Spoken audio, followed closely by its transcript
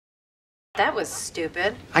That was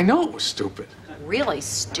stupid. I know it was stupid. Really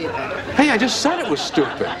stupid. Hey, I just said it was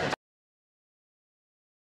stupid.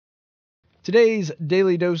 Today's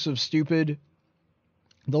daily dose of stupid.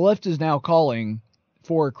 The left is now calling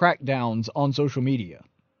for crackdowns on social media.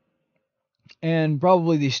 And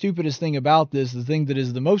probably the stupidest thing about this, the thing that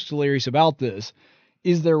is the most hilarious about this,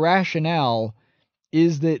 is their rationale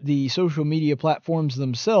is that the social media platforms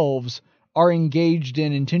themselves are engaged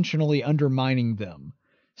in intentionally undermining them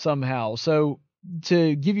somehow. So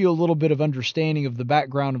to give you a little bit of understanding of the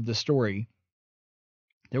background of the story,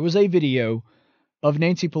 there was a video of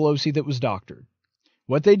Nancy Pelosi that was doctored.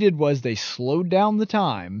 What they did was they slowed down the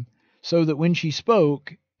time so that when she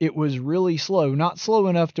spoke, it was really slow. Not slow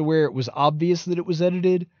enough to where it was obvious that it was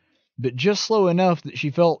edited, but just slow enough that she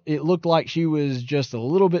felt it looked like she was just a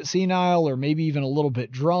little bit senile or maybe even a little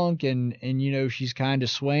bit drunk, and you know, she's kind of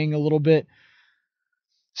swaying a little bit.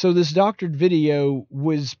 So this doctored video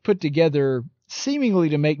was put together seemingly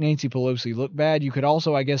to make Nancy Pelosi look bad. You could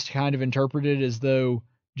also, I guess, kind of interpret it as though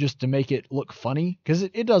just to make it look funny, because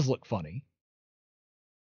it does look funny.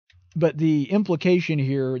 But the implication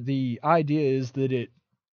here, the idea is that it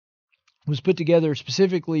was put together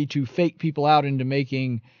specifically to fake people out into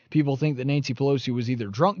making people think that Nancy Pelosi was either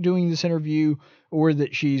drunk doing this interview or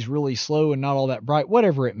that she's really slow and not all that bright,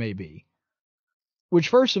 whatever it may be. Which,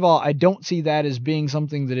 first of all, I don't see that as being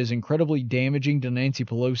something that is incredibly damaging to Nancy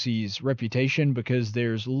Pelosi's reputation, because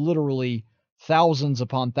there's literally thousands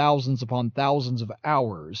upon thousands upon thousands of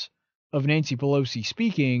hours of Nancy Pelosi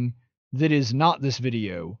speaking that is not this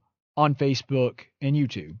video on Facebook and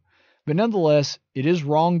YouTube. But nonetheless, it is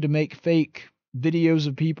wrong to make fake videos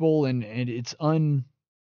of people, and it's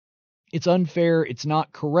unfair, it's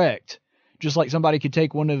not correct. Just like somebody could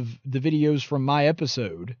take one of the videos from my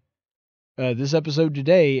episode, this episode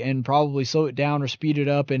today, and probably slow it down or speed it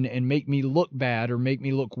up and make me look bad or make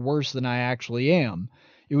me look worse than I actually am.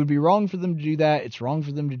 It would be wrong for them to do that. It's wrong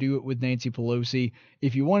for them to do it with Nancy Pelosi.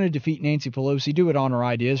 If you want to defeat Nancy Pelosi, do it on her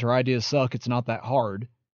ideas. Her ideas suck. It's not that hard.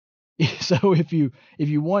 So if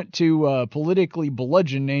you want to politically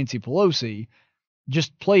bludgeon Nancy Pelosi,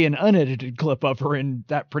 just play an unedited clip of her, and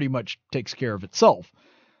that pretty much takes care of itself.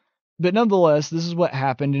 But nonetheless, this is what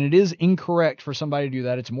happened, and it is incorrect for somebody to do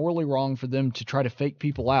that. It's morally wrong for them to try to fake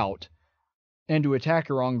people out and to attack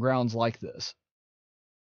her on grounds like this.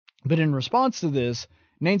 But in response to this,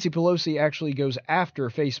 Nancy Pelosi actually goes after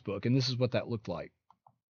Facebook, and this is what that looked like.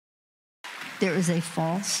 There is a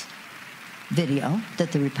false video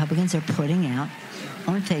that the Republicans are putting out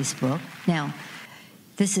on Facebook. Now,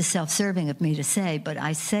 this is self-serving of me to say, but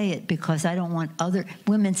I say it because I don't want other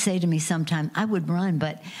women say to me sometimes, I would run,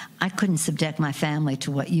 but I couldn't subject my family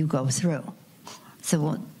to what you go through.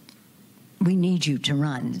 So we need you to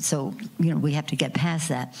run. So, you know, we have to get past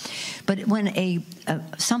that. But when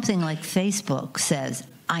something like Facebook says,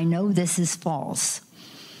 I know this is false,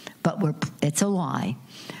 but it's a lie,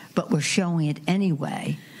 but we're showing it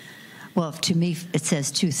anyway. Well, to me, it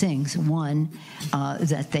says two things. One,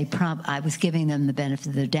 that I was giving them the benefit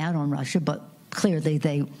of the doubt on Russia, but clearly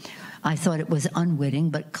I thought it was unwitting,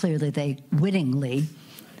 but clearly they wittingly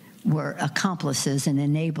were accomplices and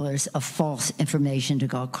enablers of false information to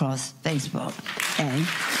go across Facebook.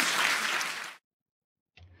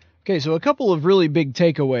 Okay, so a couple of really big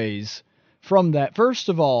takeaways from that. First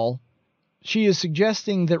of all, she is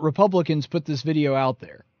suggesting that Republicans put this video out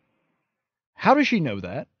there. How does she know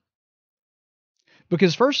that?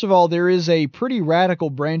 Because first of all, there is a pretty radical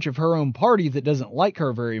branch of her own party that doesn't like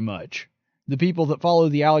her very much. The people that follow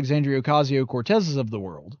the Alexandria Ocasio-Cortezes of the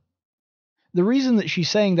world. The reason that she's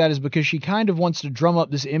saying that is because she kind of wants to drum up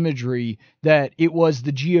this imagery that it was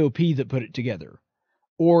the GOP that put it together.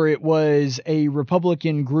 Or it was a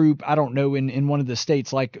Republican group, I don't know, in one of the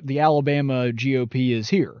states, like the Alabama GOP is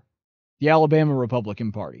here. The Alabama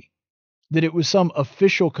Republican Party. That it was some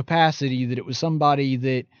official capacity, that it was somebody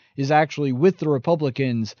that is actually with the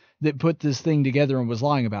Republicans that put this thing together and was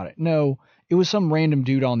lying about it. No, it was some random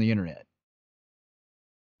dude on the internet.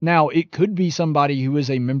 Now, it could be somebody who is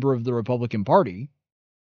a member of the Republican Party.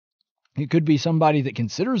 It could be somebody that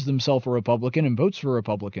considers themselves a Republican and votes for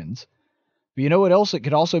Republicans. But you know what else? It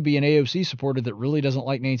could also be an AOC supporter that really doesn't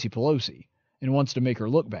like Nancy Pelosi and wants to make her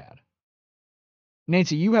look bad.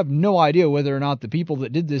 Nancy, you have no idea whether or not the people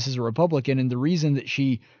that did this is a Republican, and the reason that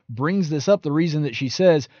she brings this up, the reason that she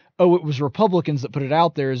says, oh, it was Republicans that put it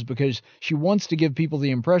out there, is because she wants to give people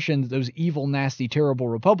the impression that those evil, nasty, terrible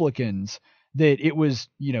Republicans, that it was,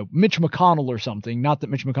 you know, Mitch McConnell or something. Not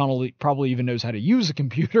that Mitch McConnell probably even knows how to use a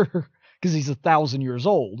computer because he's 1,000 years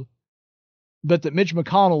old, but that Mitch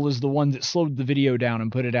McConnell is the one that slowed the video down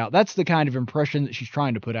and put it out. That's the kind of impression that she's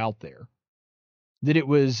trying to put out there. that it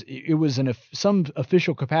was some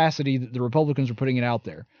official capacity that the Republicans were putting it out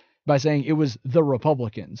there by saying it was the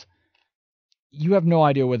Republicans. You have no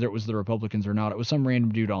idea whether it was the Republicans or not. It was some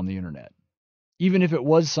random dude on the internet. Even if it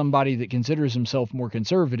was somebody that considers himself more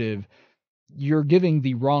conservative, you're giving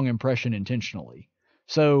the wrong impression intentionally.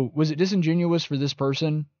 So was it disingenuous for this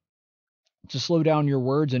person to slow down your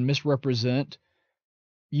words and misrepresent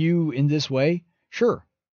you in this way? Sure.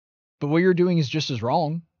 But what you're doing is just as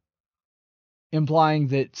wrong, implying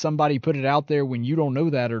that somebody put it out there when you don't know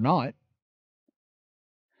that or not.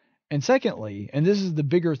 And secondly, and this is the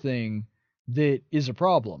bigger thing that is a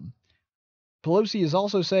problem, Pelosi is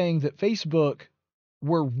also saying that Facebook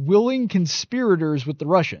were willing conspirators with the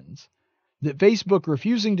Russians, that Facebook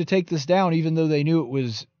refusing to take this down even though they knew it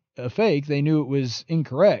was a fake, they knew it was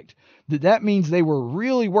incorrect, that means they were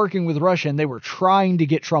really working with Russia and they were trying to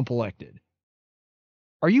get Trump elected.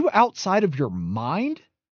 Are you outside of your mind?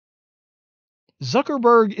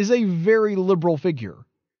 Zuckerberg is a very liberal figure,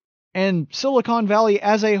 and Silicon Valley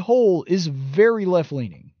as a whole is very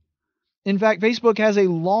left-leaning. In fact, Facebook has a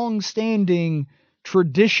long-standing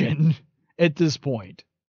tradition at this point.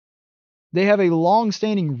 They have a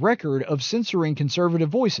long-standing record of censoring conservative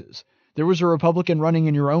voices. There was a Republican running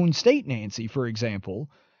in your own state, Nancy, for example,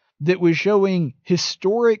 that was showing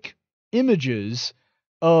historic images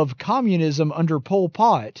of communism under Pol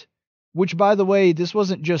Pot, which, by the way, this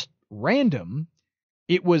wasn't just random.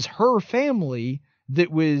 It was her family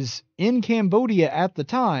that was in Cambodia at the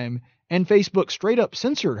time, and Facebook straight up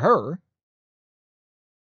censored her.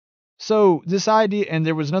 So this idea, and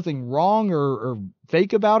there was nothing wrong or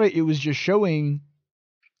fake about it, it was just showing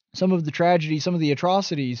some of the tragedy, some of the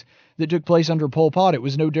atrocities that took place under Pol Pot. It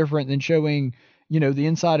was no different than showing, the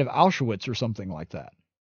inside of Auschwitz or something like that.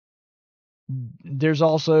 There's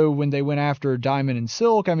also when they went after Diamond and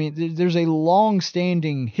Silk. I mean, there's a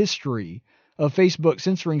long-standing history of Facebook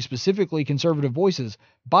censoring specifically conservative voices.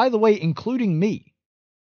 By the way, including me.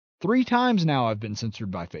 3 times now I've been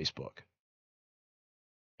censored by Facebook.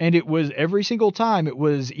 And it was every single time it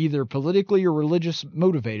was either politically or religious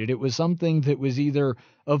motivated. It was something that was either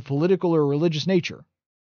of political or religious nature.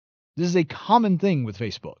 This is a common thing with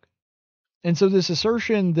Facebook. And so this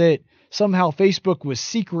assertion that somehow Facebook was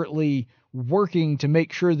secretly working to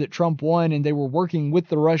make sure that Trump won and they were working with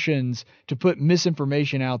the Russians to put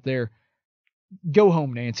misinformation out there, go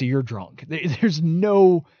home, Nancy, you're drunk. There's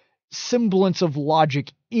no semblance of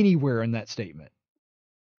logic anywhere in that statement.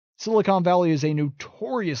 Silicon Valley is a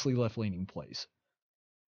notoriously left-leaning place.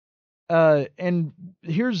 And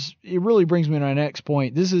it really brings me to my next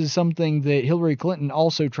point. This is something that Hillary Clinton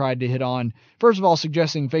also tried to hit on. First of all,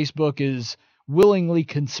 suggesting Facebook is willingly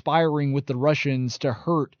conspiring with the Russians to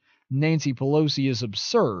hurt Nancy Pelosi is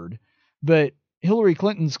absurd. But Hillary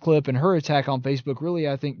Clinton's clip and her attack on Facebook really,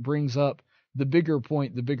 I think, brings up the bigger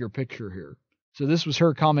point, the bigger picture here. So this was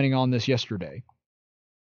her commenting on this yesterday.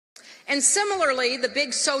 And similarly, the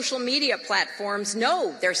big social media platforms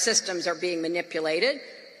know their systems are being manipulated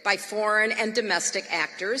by foreign and domestic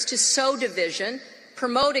actors to sow division,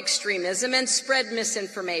 promote extremism, and spread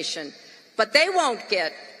misinformation. But they won't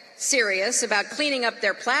get serious about cleaning up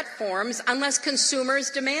their platforms unless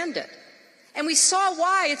consumers demand it. And we saw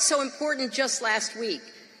why it's so important just last week,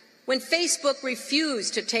 when Facebook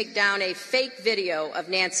refused to take down a fake video of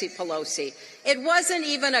Nancy Pelosi. It wasn't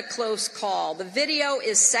even a close call. The video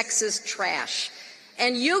is sexist trash.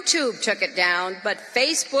 And YouTube took it down, but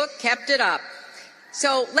Facebook kept it up.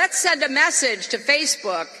 So let's send a message to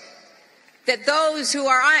Facebook that those who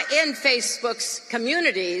are in Facebook's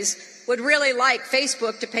communities would really like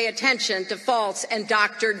Facebook to pay attention to false and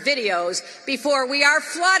doctored videos before we are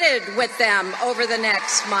flooded with them over the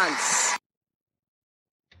next months.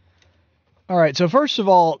 All right, so first of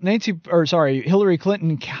all, Hillary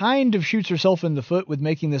Clinton kind of shoots herself in the foot with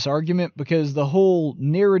making this argument, because the whole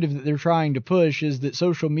narrative that they're trying to push is that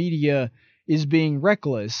social media is being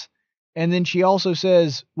reckless. And then she also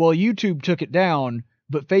says, well, YouTube took it down,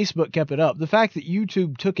 but Facebook kept it up. The fact that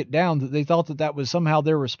YouTube took it down, that they thought that that was somehow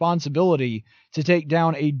their responsibility to take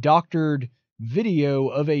down a doctored video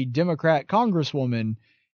of a Democrat congresswoman,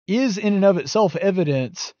 is in and of itself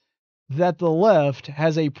evidence that the left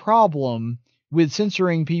has a problem with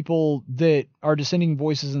censoring people that are dissenting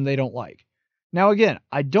voices and they don't like. Now, again,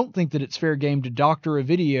 I don't think that it's fair game to doctor a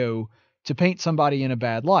video to paint somebody in a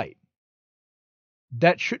bad light.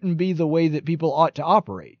 That shouldn't be the way that people ought to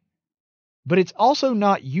operate. But it's also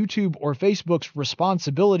not YouTube or Facebook's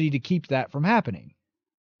responsibility to keep that from happening.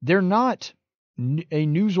 They're not a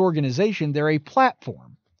news organization, they're a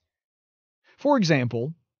platform. For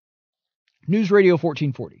example, News Radio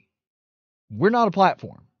 1440. We're not a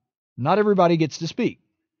platform. Not everybody gets to speak.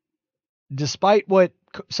 despite what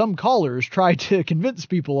some callers try to convince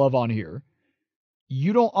people of on here,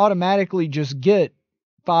 you don't automatically just get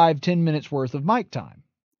 5-10 minutes worth of mic time.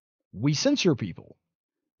 We censor people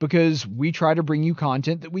because we try to bring you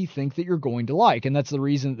content that we think that you're going to like. And that's the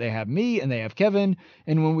reason that they have me and they have Kevin.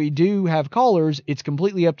 And when we do have callers, it's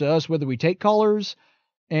completely up to us whether we take callers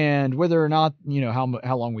and whether or not,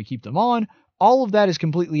 how long we keep them on. All of that is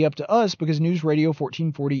completely up to us because News Radio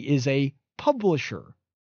 1440 is a publisher.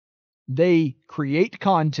 They create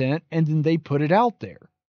content and then they put it out there.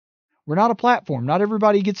 We're not a platform. Not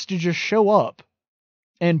everybody gets to just show up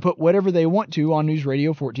and put whatever they want to on News Radio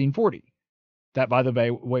 1440. That, by the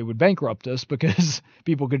way, would bankrupt us because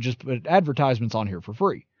people could just put advertisements on here for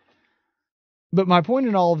free. But my point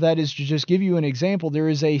in all of that is to just give you an example. There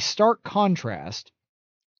is a stark contrast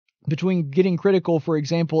between getting critical, for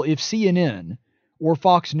example, if CNN or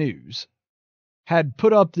Fox News had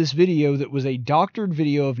put up this video that was a doctored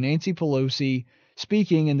video of Nancy Pelosi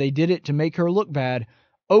speaking and they did it to make her look bad.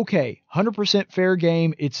 Okay, 100% fair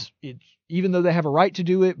game. It's even though they have a right to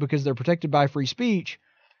do it because they're protected by free speech,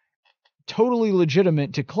 totally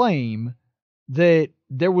legitimate to claim that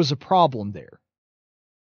there was a problem there.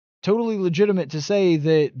 Totally legitimate to say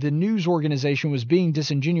that the news organization was being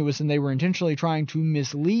disingenuous and they were intentionally trying to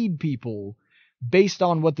mislead people based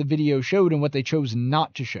on what the video showed and what they chose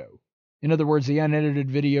not to show. In other words, the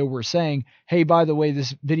unedited video were saying, hey, by the way,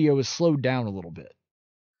 this video is slowed down a little bit.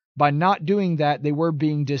 By not doing that, they were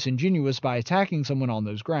being disingenuous by attacking someone on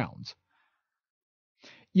those grounds.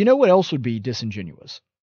 You know what else would be disingenuous?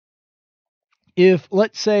 If,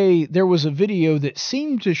 let's say, there was a video that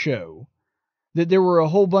seemed to show that there were a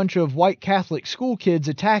whole bunch of white Catholic school kids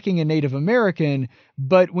attacking a Native American,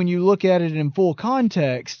 but when you look at it in full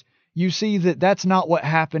context, you see that that's not what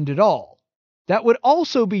happened at all. That would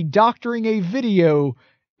also be doctoring a video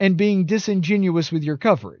and being disingenuous with your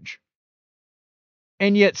coverage.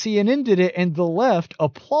 And yet CNN did it and the left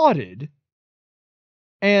applauded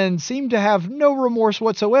and seemed to have no remorse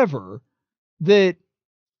whatsoever that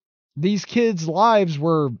these kids' lives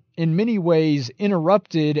were in many ways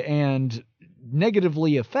interrupted and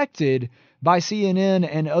negatively affected by CNN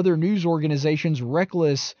and other news organizations'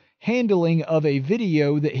 reckless handling of a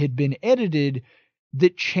video that had been edited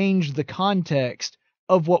that changed the context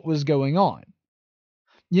of what was going on.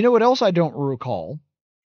 You know what else I don't recall?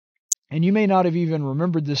 And you may not have even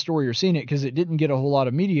remembered this story or seen it because it didn't get a whole lot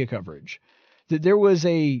of media coverage. That there was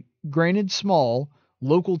a, granted small,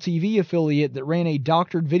 local TV affiliate that ran a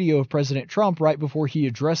doctored video of President Trump right before he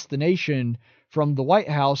addressed the nation from the White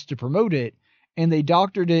House to promote it. And they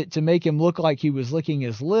doctored it to make him look like he was licking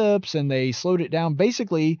his lips, and they slowed it down.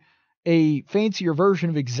 Basically, a fancier version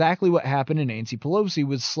of exactly what happened to Nancy Pelosi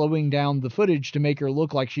was slowing down the footage to make her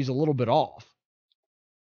look like she's a little bit off.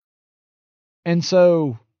 And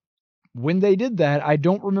so when they did that, I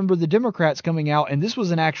don't remember the Democrats coming out, and this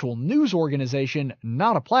was an actual news organization,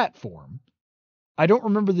 not a platform. I don't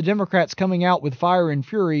remember the Democrats coming out with fire and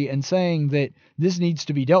fury and saying that this needs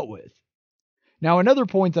to be dealt with. Now, another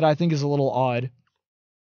point that I think is a little odd,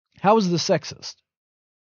 how is this sexist?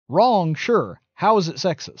 Wrong, sure. How is it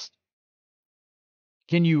sexist?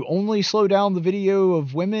 Can you only slow down the video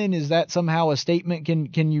of women? Is that somehow a statement?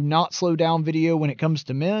 Can you not slow down video when it comes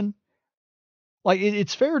to men? Like,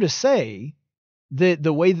 it's fair to say that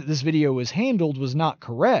the way that this video was handled was not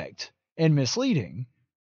correct and misleading.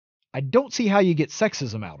 I don't see how you get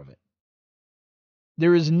sexism out of it.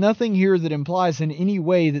 There is nothing here that implies in any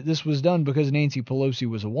way that this was done because Nancy Pelosi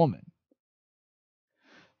was a woman.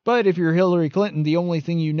 But if you're Hillary Clinton, the only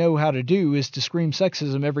thing you know how to do is to scream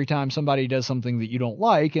sexism every time somebody does something that you don't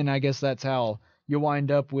like, and I guess that's how you wind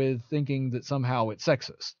up with thinking that somehow it's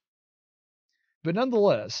sexist. But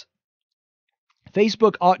nonetheless,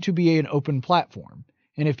 Facebook ought to be an open platform,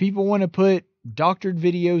 and if people want to put doctored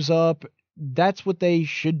videos up, that's what they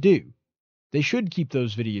should do. They should keep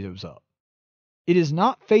those videos up. It is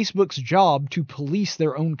not Facebook's job to police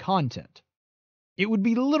their own content. It would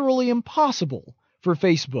be literally impossible for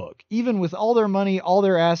Facebook, even with all their money, all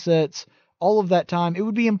their assets, all of that time, it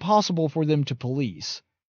would be impossible for them to police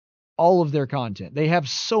all of their content. They have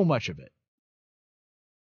so much of it.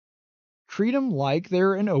 Treat them like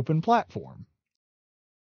they're an open platform.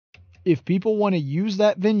 If people want to use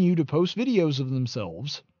that venue to post videos of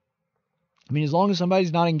themselves, I mean, as long as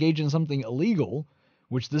somebody's not engaged in something illegal,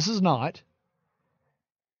 which this is not,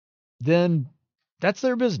 then that's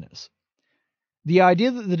their business. The idea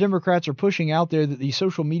that the Democrats are pushing out there that these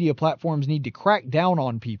social media platforms need to crack down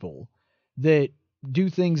on people that do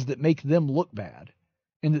things that make them look bad,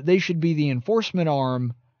 and that they should be the enforcement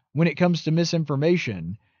arm when it comes to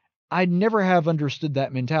misinformation, I never have understood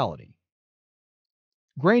that mentality.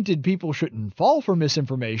 Granted, people shouldn't fall for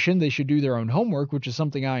misinformation. They should do their own homework, which is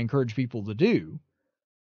something I encourage people to do.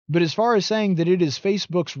 But as far as saying that it is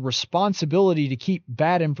Facebook's responsibility to keep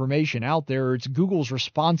bad information out there, or it's Google's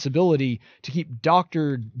responsibility to keep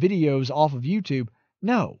doctored videos off of YouTube,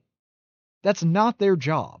 no. That's not their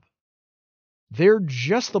job. They're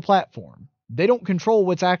just the platform. They don't control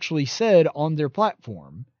what's actually said on their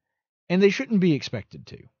platform, and they shouldn't be expected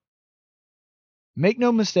to. Make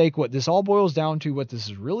no mistake, what this all boils down to, what this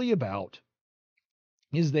is really about,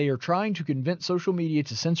 is they are trying to convince social media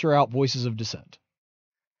to censor out voices of dissent.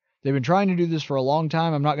 They've been trying to do this for a long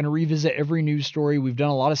time. I'm not going to revisit every news story. We've done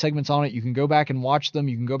a lot of segments on it. You can go back and watch them.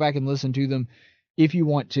 You can go back and listen to them if you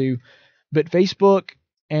want to. But Facebook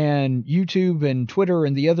and YouTube and Twitter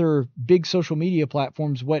and the other big social media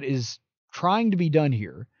platforms, what is trying to be done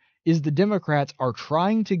here is the Democrats are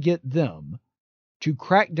trying to get them to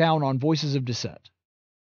crack down on voices of dissent.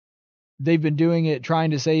 They've been doing it,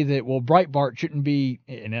 trying to say that, well, Breitbart shouldn't be,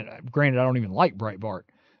 and granted, I don't even like Breitbart,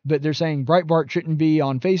 but they're saying Breitbart shouldn't be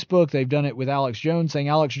on Facebook. They've done it with Alex Jones, saying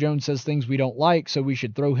Alex Jones says things we don't like, so we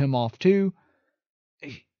should throw him off too.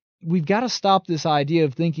 We've got to stop this idea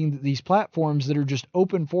of thinking that these platforms that are just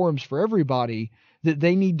open forums for everybody, that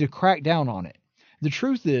they need to crack down on it. The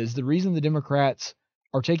truth is, the reason the Democrats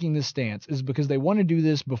are taking this stance is because they want to do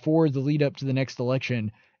this before the lead up to the next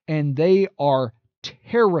election, and they are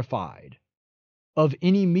terrified of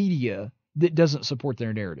any media that doesn't support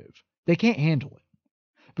their narrative. They can't handle it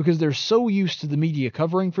because they're so used to the media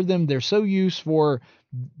covering for them. They're so used for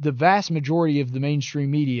the vast majority of the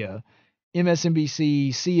mainstream media, MSNBC,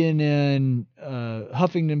 CNN,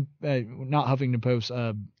 not Huffington Post,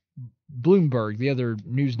 Bloomberg, the other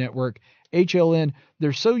news network, HLN.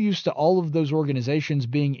 They're so used to all of those organizations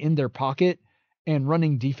being in their pocket and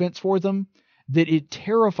running defense for them that it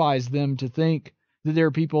terrifies them to think that there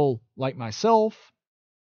are people like myself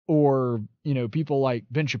or, people like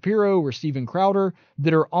Ben Shapiro or Steven Crowder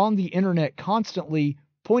that are on the internet constantly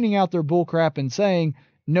pointing out their bullcrap and saying,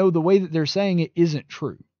 no, the way that they're saying it isn't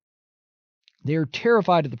true. They're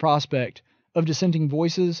terrified at the prospect of dissenting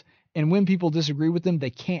voices, and when people disagree with them,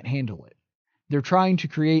 they can't handle it. They're trying to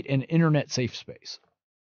create an internet safe space.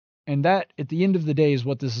 And that, at the end of the day, is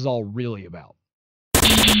what this is all really about.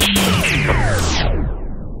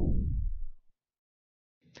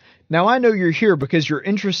 Now, I know you're here because you're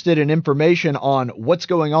interested in information on what's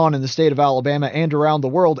going on in the state of Alabama and around the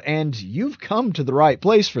world, and you've come to the right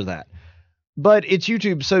place for that. But it's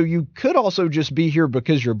YouTube, so you could also just be here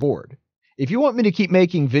because you're bored. If you want me to keep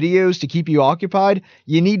making videos to keep you occupied,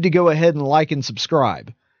 you need to go ahead and like and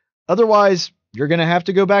subscribe. Otherwise, you're going to have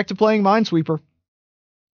to go back to playing Minesweeper.